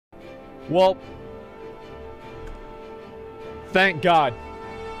Well, thank God.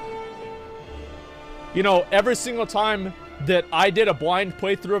 You know, every single time that I did a blind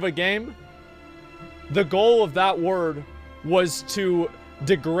playthrough of a game, the goal of that word was to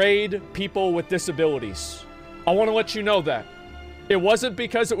degrade people with disabilities. I want to let you know that. It wasn't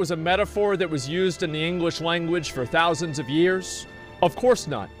because it was a metaphor that was used in the English language for thousands of years. Of course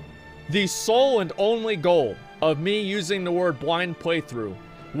not. The sole and only goal of me using the word blind playthrough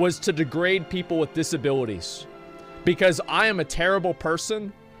was to degrade people with disabilities. Because I am a terrible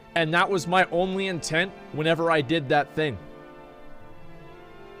person, and that was my only intent whenever I did that thing.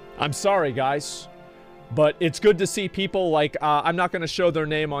 I'm sorry, guys. But it's good to see people like, I'm not going to show their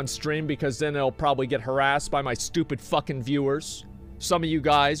name on stream because then they'll probably get harassed by my stupid fucking viewers. Some of you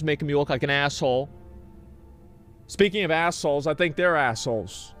guys making me look like an asshole. Speaking of assholes, I think they're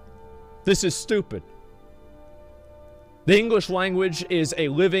assholes. This is stupid. The English language is a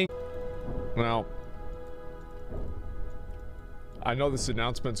living... Well, I know this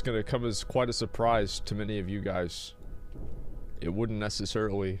announcement's going to come as quite a surprise to many of you guys. It wouldn't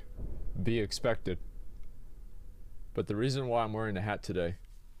necessarily be expected. But the reason why I'm wearing a hat today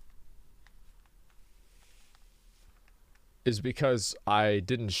is because I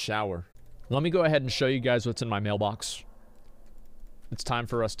didn't shower. Let me go ahead and show you guys what's in my mailbox. It's time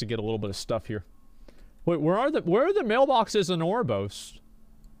for us to get a little bit of stuff here. Wait, where are the mailboxes in Orbos?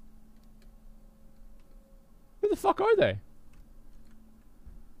 Where the fuck are they?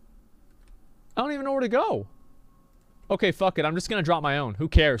 I don't even know where to go. Okay, fuck it. I'm just gonna drop my own. Who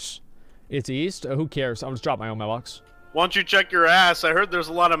cares? It's east? Who cares? I'll just drop my own mailbox. Why don't you check your ass? I heard there's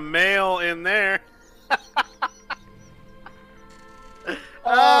a lot of mail in there.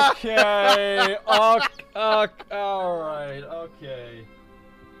 Okay. Alright. Okay.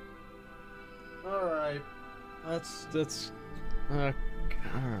 Alright. That's... alright.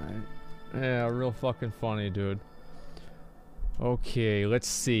 Yeah, real fucking funny, dude. Okay, let's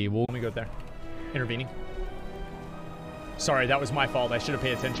see. Well, let me go there. Intervening. Sorry, that was my fault. I should have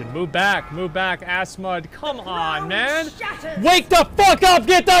paid attention. Move back, Asmod. Come on, man. Wake the fuck up.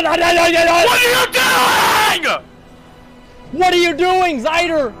 Get the... What are you doing? What are you doing,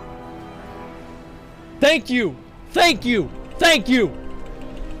 Zyder? Thank you. Thank you. Thank you.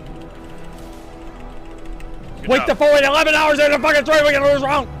 Good Wake job. the forward 11 hours in the fucking train. We're gonna lose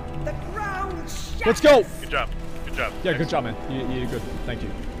round. The ground shatters. Let's go. Good job. Good job. Yeah, good job, man. You did good. Thank you.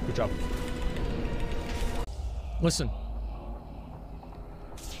 Good job. Listen.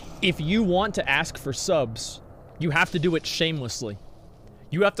 If you want to ask for subs, you have to do it shamelessly.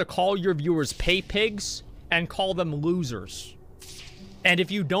 You have to call your viewers pay pigs and call them losers. And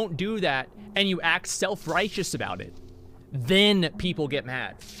if you don't do that and you act self-righteous about it, then people get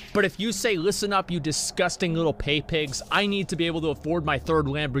mad. But if you say, listen up, you disgusting little pay pigs, I need to be able to afford my third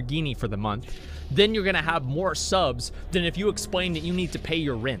Lamborghini for the month, then you're gonna have more subs than if you explain that you need to pay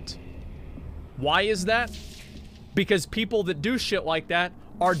your rent. Why is that? Because people that do shit like that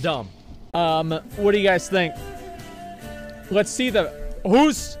are dumb. What do you guys think? Let's see the...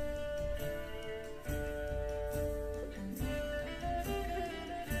 Who's...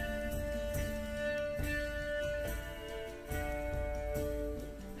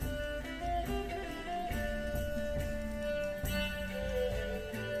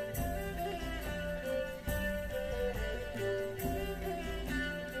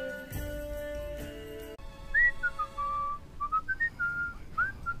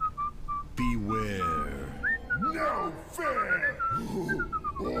 Beware. No fair!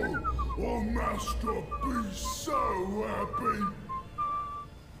 Oh, Master, be so happy!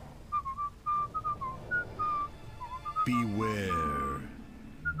 Beware.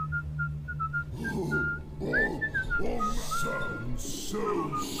 Sounds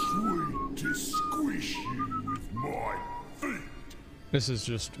so sweet to squish you with my feet. This is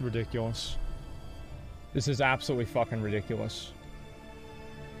just ridiculous. This is absolutely fucking ridiculous.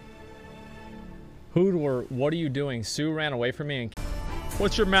 Hoodler, what are you doing? Sue ran away from me and...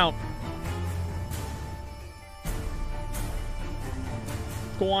 What's your mount?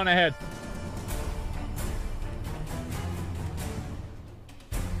 Go on ahead.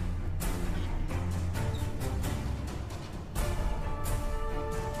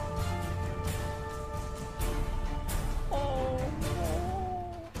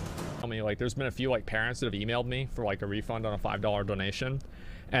 Tell me, like, there's been a few, like, parents that have emailed me for, like, a refund on a $5 donation.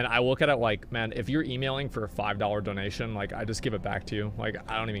 And I look at it like, man, if you're emailing for a $5 donation, like, I just give it back to you. Like,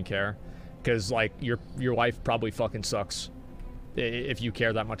 I don't even care. Because, like, your life probably fucking sucks. If you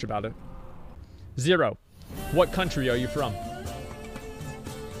care that much about it. Zero. What country are you from?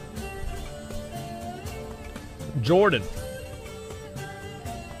 Jordan.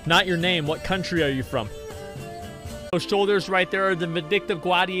 Not your name. What country are you from? Those shoulders right there are the Vindictive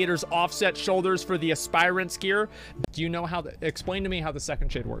Gladiator's offset shoulders for the aspirant's gear. Do you know how explain to me how the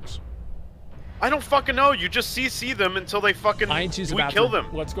second shade works? I don't fucking know. You just CC them until they fucking... I need to use the we bathroom. kill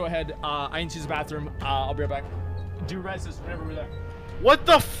them. Let's go ahead. I need to use the bathroom. I'll be right back. Do reses whenever we're there. What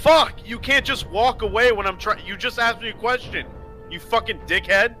the fuck? You can't just walk away when I'm trying... You just asked me a question. You fucking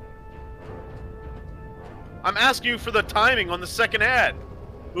dickhead. I'm asking you for the timing on the second ad.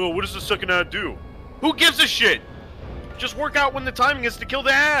 Oh, what does the second ad do? Who gives a shit? Just work out when the timing is to kill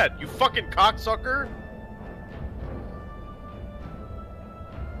the ad, you fucking cocksucker.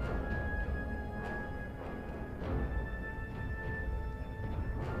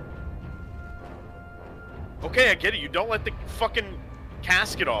 Okay, I get it. You don't let the fucking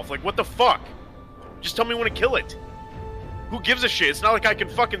casket off. Like, what the fuck? Just tell me when to kill it. Who gives a shit? It's not like I can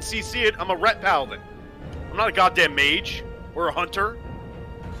fucking CC it. I'm a ret paladin. I'm not a goddamn mage or a hunter.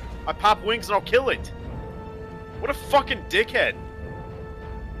 I pop wings and I'll kill it. What a fucking dickhead.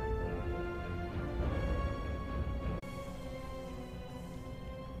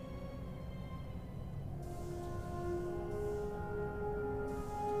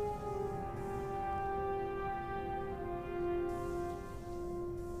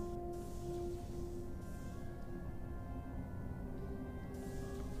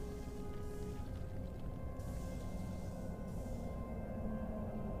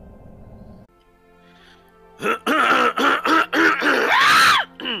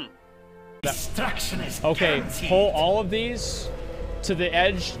 Destruction is Okay, guaranteed. pull all of these to the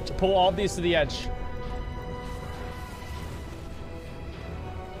edge. Pull all of these to the edge.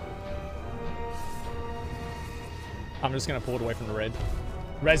 I'm just gonna pull it away from the raid.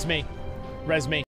 Res me. Res me.